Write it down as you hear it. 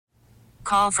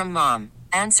Call from mom.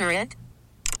 Answer it.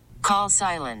 Call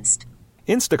silenced.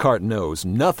 Instacart knows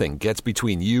nothing gets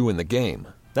between you and the game.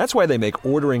 That's why they make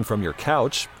ordering from your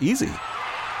couch easy.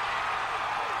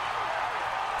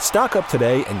 Stock up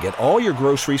today and get all your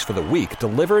groceries for the week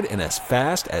delivered in as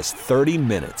fast as 30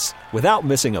 minutes without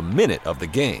missing a minute of the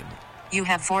game. You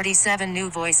have 47 new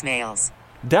voicemails.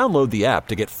 Download the app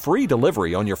to get free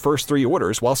delivery on your first 3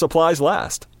 orders while supplies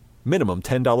last. Minimum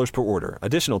 $10 per order.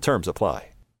 Additional terms apply.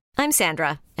 I'm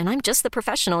Sandra, and I'm just the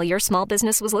professional your small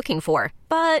business was looking for.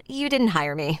 But you didn't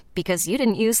hire me because you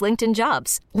didn't use LinkedIn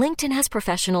Jobs. LinkedIn has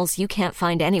professionals you can't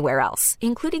find anywhere else,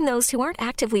 including those who aren't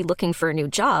actively looking for a new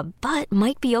job, but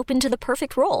might be open to the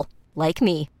perfect role, like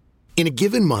me. In a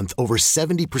given month, over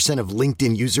 70% of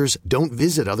LinkedIn users don't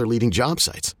visit other leading job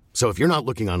sites. So if you're not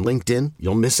looking on LinkedIn,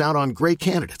 you'll miss out on great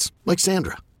candidates like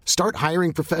Sandra. Start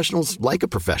hiring professionals like a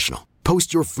professional.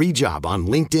 Post your free job on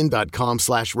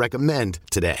linkedin.com/recommend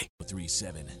today.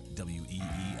 37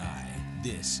 WEEI.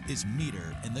 This is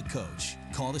Meter and the Coach.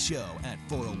 Call the show at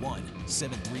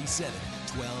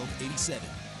 401-737-1287.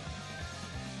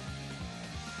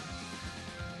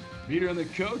 Meter and the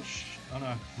Coach on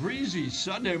a breezy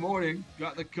Sunday morning.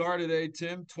 Got in the car today,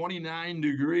 Tim. 29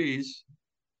 degrees.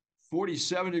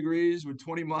 47 degrees with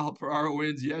 20-mile-per-hour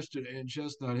winds yesterday in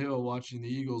Chestnut Hill watching the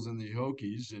Eagles and the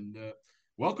Hokies. And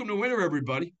welcome to winter,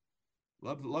 everybody.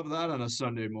 Love that on a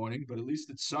Sunday morning, but at least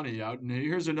it's sunny out. And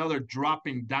here's another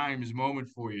dropping dimes moment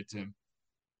for you, Tim,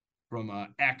 from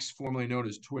X, formerly known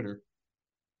as Twitter.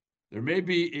 There may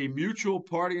be a mutual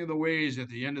parting of the ways at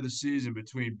the end of the season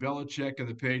between Belichick and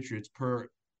the Patriots, per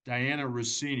Diana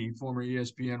Rossini, former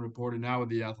ESPN reporter, now with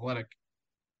The Athletic,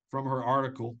 from her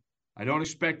article. I don't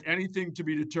expect anything to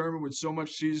be determined with so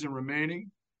much season remaining,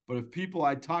 but if people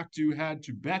I talked to had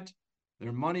to bet,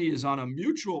 their money is on a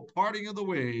mutual parting of the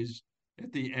ways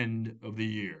at the end of the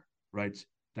year, writes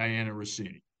Diana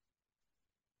Rossini.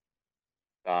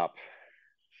 Stop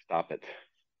it.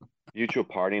 Mutual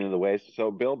parting of the ways.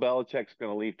 So Bill Belichick's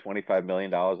going to leave $25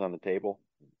 million on the table,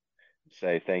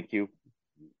 say thank you,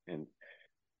 and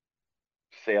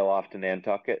sail off to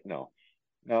Nantucket? No,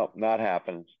 not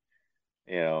happening.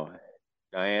 You know,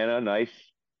 Diana,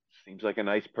 seems like a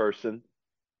nice person.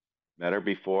 Met her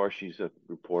before. She's a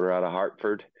reporter out of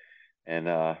Hartford, and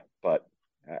but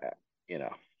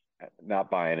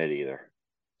not buying it either.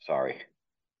 Sorry.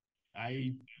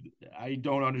 I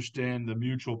don't understand the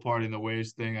mutual parting the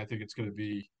ways thing. I think it's going to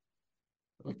be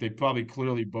like they probably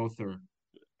clearly both are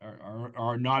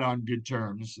not on good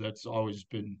terms. That's always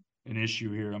been an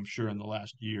issue here, I'm sure, in the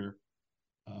last year.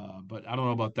 But I don't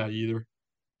know about that either.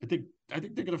 I think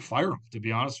they're going to fire him, to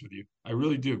be honest with you. I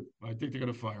really do. I think they're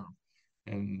going to fire him,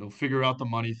 and they'll figure out the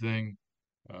money thing.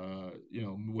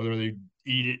 Whether they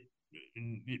eat it,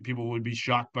 and people would be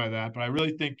shocked by that. But I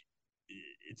really think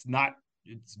it's not.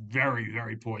 It's very,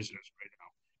 very poisonous right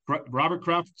now. Robert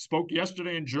Kraft spoke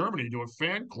yesterday in Germany to a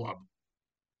fan club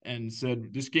and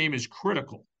said this game is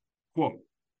critical. Quote,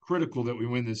 critical that we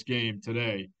win this game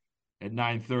today at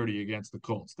 9:30 against the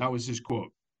Colts. That was his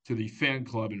quote to the fan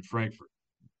club in Frankfurt.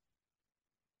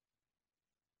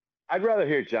 I'd rather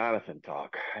hear Jonathan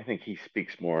talk. I think he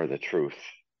speaks more of the truth,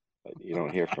 but you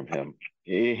don't hear from him.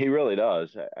 He really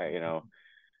does,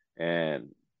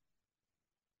 and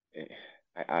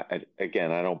I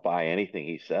don't buy anything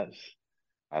he says.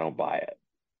 I don't buy it.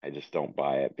 I just don't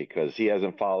buy it because he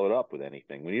hasn't followed up with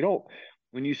anything.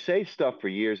 When you say stuff for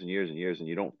years and years and years and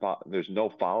you don't there's no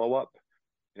follow up.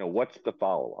 What's the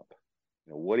follow up?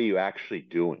 What are you actually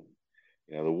doing?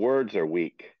 The words are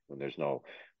weak when there's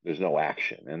no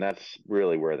action, and that's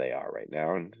really where they are right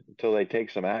now. And until they take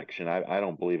some action, I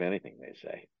don't believe anything they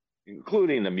say,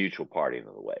 including the mutual parting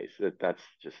of the ways. That's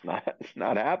just it's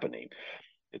not happening.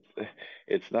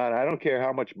 It's not. I don't care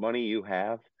how much money you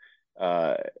have.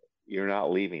 You're not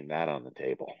leaving that on the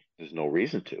table. There's no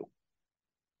reason to.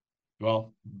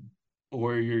 Well,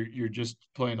 or you're just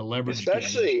playing a leverage game.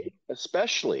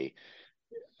 Especially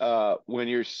when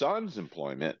your son's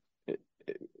employment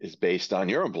is based on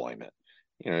your employment.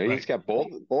 Right. He's got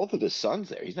both of his sons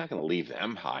there. He's not going to leave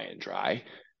them high and dry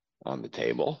on the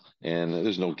table. And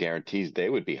there's no guarantees they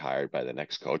would be hired by the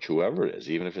next coach, whoever it is,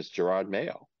 even if it's Gerard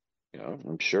Mayo.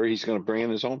 I'm sure he's going to bring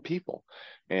in his own people.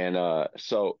 And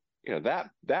so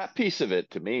that piece of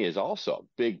it to me is also a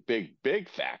big, big, big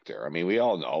factor. I mean, we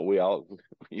all know,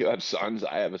 you have sons.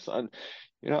 I have a son.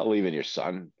 You're not leaving your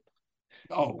son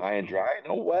high and dry.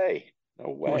 No way.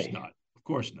 No way. Of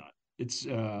course not. It's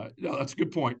that's a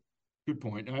good point. Good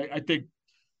point. I think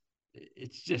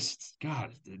it's just,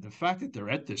 God, the fact that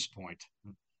they're at this point.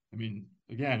 I mean,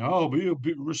 again,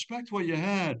 respect what you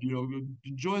had,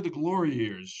 enjoy the glory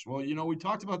years. Well, we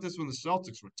talked about this when the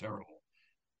Celtics were terrible.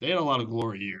 They had a lot of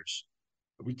glory years.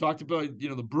 We talked about,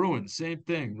 the Bruins, same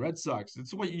thing. Red Sox.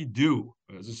 It's what you do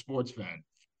as a sports fan.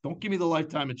 Don't give me the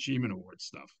Lifetime Achievement Award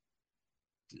stuff.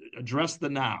 Address the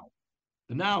now.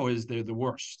 The now is they're the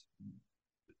worst.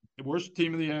 The worst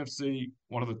team in the AFC,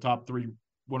 one of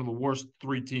the worst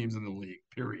 3 teams in the league,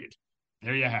 period.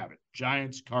 There you have it.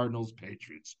 Giants, Cardinals,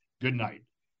 Patriots. Good night.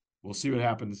 We'll see what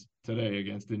happens today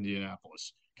against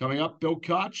Indianapolis. Coming up, Bill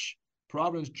Koch,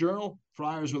 Providence Journal.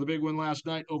 Friars with a big win last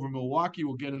night over Milwaukee.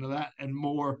 We'll get into that and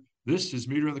more. This is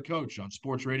Meter and the Coach on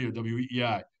Sports Radio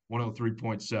WEEI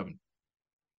 103.7.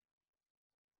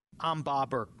 I'm Bob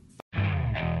Burke.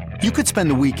 You could spend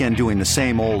the weekend doing the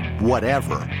same old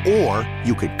whatever, or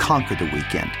you could conquer the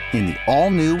weekend in the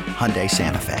all-new Hyundai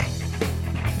Santa Fe.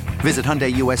 Visit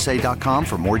HyundaiUSA.com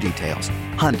for more details.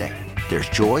 Hyundai, there's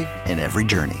joy in every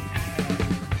journey.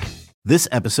 This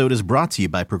episode is brought to you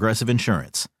by Progressive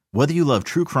Insurance. Whether you love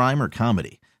true crime or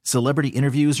comedy, celebrity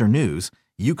interviews or news,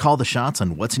 you call the shots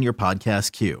on what's in your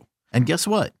podcast queue. And guess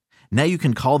what? Now you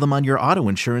can call them on your auto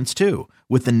insurance too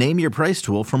with the Name Your Price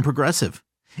tool from Progressive.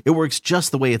 It works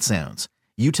just the way it sounds.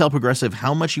 You tell Progressive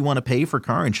how much you want to pay for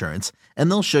car insurance, and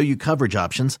they'll show you coverage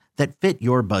options that fit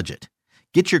your budget.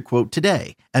 Get your quote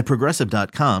today at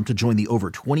Progressive.com to join the over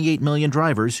 28 million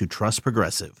drivers who trust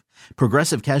Progressive.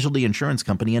 Progressive Casualty Insurance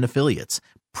Company and Affiliates.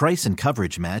 Price and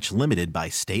coverage match limited by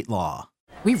state law.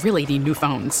 We really need new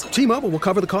phones. T-Mobile will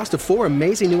cover the cost of 4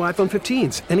 amazing new iPhone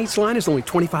 15s, and each line is only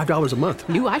 $25 a month.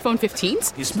 New iPhone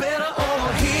 15s? It's better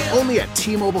over here. Only at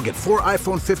T-Mobile, get 4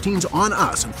 iPhone 15s on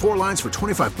us and 4 lines for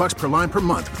 $25 per line per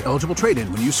month with eligible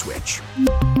trade-in when you switch.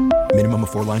 Minimum of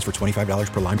 4 lines for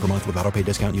 $25 per line per month with autopay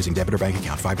discount using debit or bank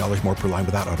account. $5 more per line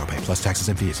without autopay, plus taxes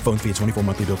and fees. Phone fee at 24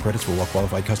 monthly bill credits for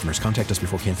well-qualified customers. Contact us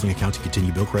before canceling account to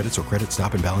continue bill credits or credit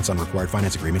stop and balance on required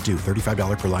finance agreement due.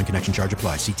 $35 per line connection charge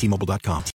applies. See T-Mobile.com.